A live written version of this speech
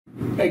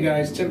Hey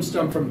guys, Tim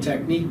Stump from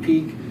Technique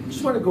Peak.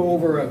 Just want to go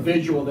over a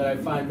visual that I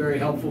find very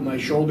helpful in my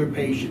shoulder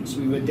patients.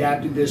 We've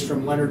adapted this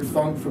from Leonard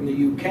Funk from the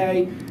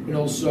UK and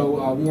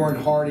also Warren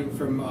Harding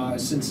from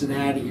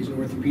Cincinnati. He's an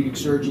orthopedic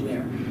surgeon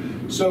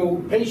there. So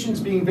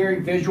patients being very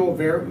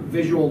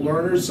visual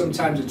learners,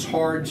 sometimes it's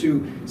hard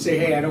to say,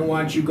 hey, I don't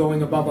want you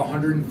going above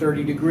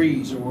 130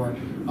 degrees or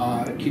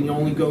can you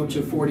only go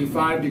to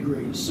 45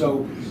 degrees.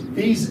 So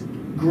these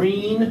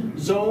green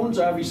zones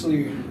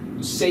obviously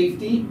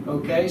safety,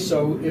 okay?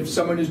 So if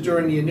someone is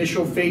during the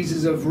initial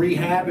phases of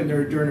rehab and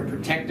they're during a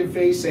protective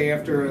phase, say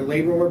after a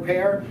labral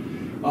repair,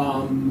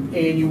 and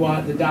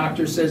the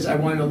doctor says, I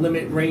want to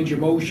limit range of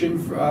motion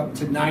for up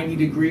to 90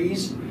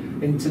 degrees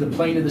into the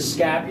plane of the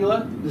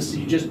scapula, this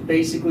you just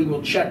basically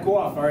will check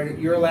off, all right,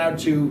 you're allowed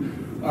to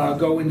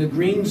go in the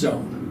green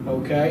zone,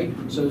 okay?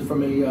 So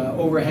from a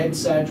overhead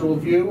sagittal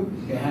view,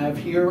 you have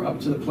here up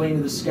to the plane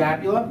of the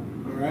scapula,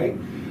 all right?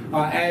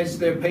 As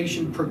the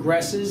patient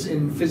progresses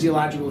and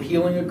physiological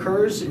healing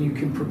occurs and you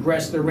can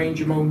progress their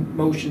range of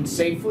motion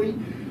safely,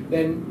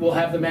 then we'll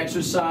have them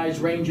exercise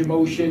range of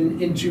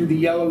motion into the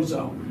yellow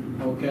zone,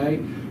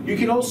 okay? You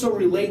can also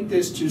relate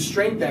this to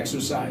strength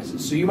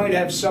exercises. So you might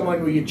have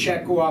someone where you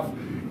check off,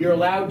 you're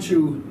allowed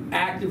to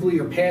actively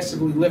or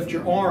passively lift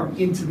your arm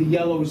into the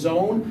yellow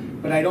zone,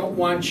 but I don't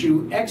want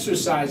you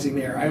exercising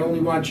there. I only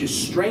want you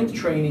strength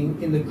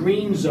training in the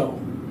green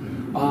zone.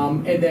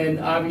 And then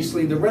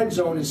obviously the red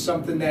zone is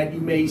something that you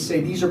may say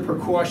these are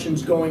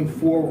precautions going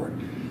forward.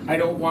 I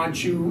don't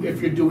want you,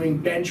 if you're doing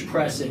bench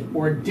pressing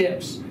or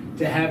dips,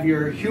 to have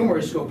your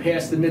humerus go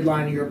past the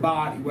midline of your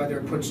body, whether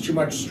it puts too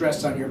much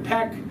stress on your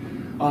pec,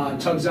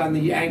 tugs on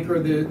the anchor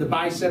of the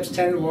biceps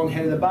tendon along the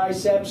head of the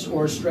biceps,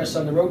 or stress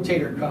on the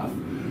rotator cuff,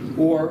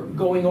 or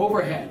going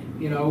overhead.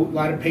 You know, a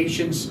lot of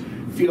patients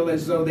feel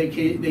as though they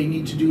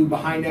need to do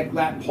behind neck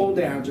lat pull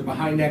downs or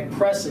behind neck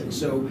pressing.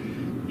 So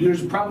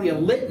there's probably a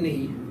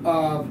litany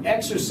of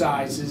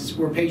exercises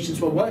where patients,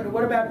 well,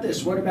 what about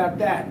this? What about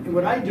that? And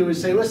what I do is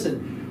say,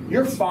 listen,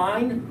 you're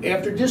fine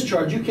after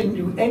discharge. You can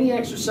do any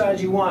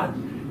exercise you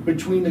want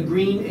between the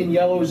green and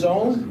yellow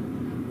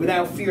zone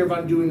without fear of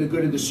undoing the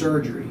good of the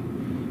surgery.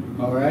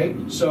 All right?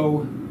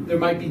 So there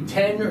might be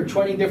 10 or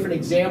 20 different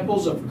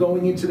examples of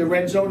going into the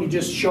red zone. You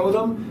just show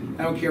them.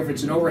 I don't care if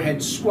it's an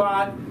overhead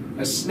squat,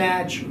 a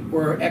snatch,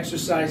 or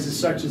exercises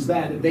such as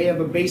that. If they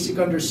have a basic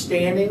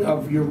understanding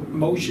of your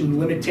motion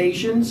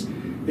limitations,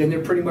 then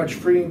they're pretty much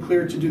free and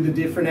clear to do the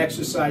different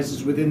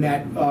exercises within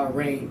that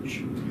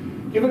range.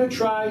 Give it a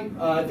try.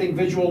 I think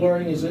visual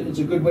learning is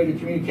a good way to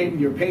communicate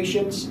with your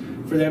patients,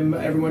 for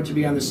everyone to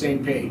be on the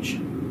same page.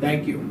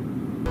 Thank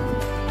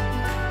you.